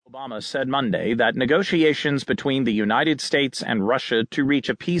Obama said Monday that negotiations between the United States and Russia to reach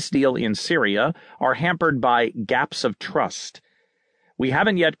a peace deal in Syria are hampered by gaps of trust. "We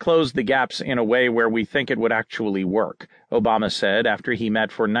haven't yet closed the gaps in a way where we think it would actually work," Obama said after he met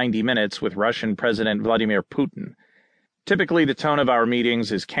for 90 minutes with Russian President Vladimir Putin. "Typically, the tone of our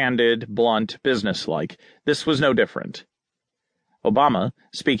meetings is candid, blunt, businesslike. This was no different." Obama,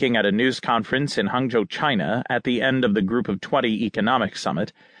 speaking at a news conference in Hangzhou, China, at the end of the Group of 20 economic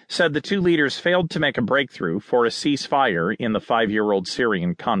summit, said the two leaders failed to make a breakthrough for a ceasefire in the 5-year-old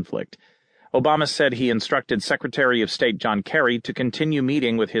Syrian conflict. Obama said he instructed Secretary of State John Kerry to continue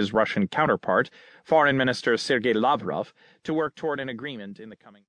meeting with his Russian counterpart, Foreign Minister Sergei Lavrov, to work toward an agreement in the coming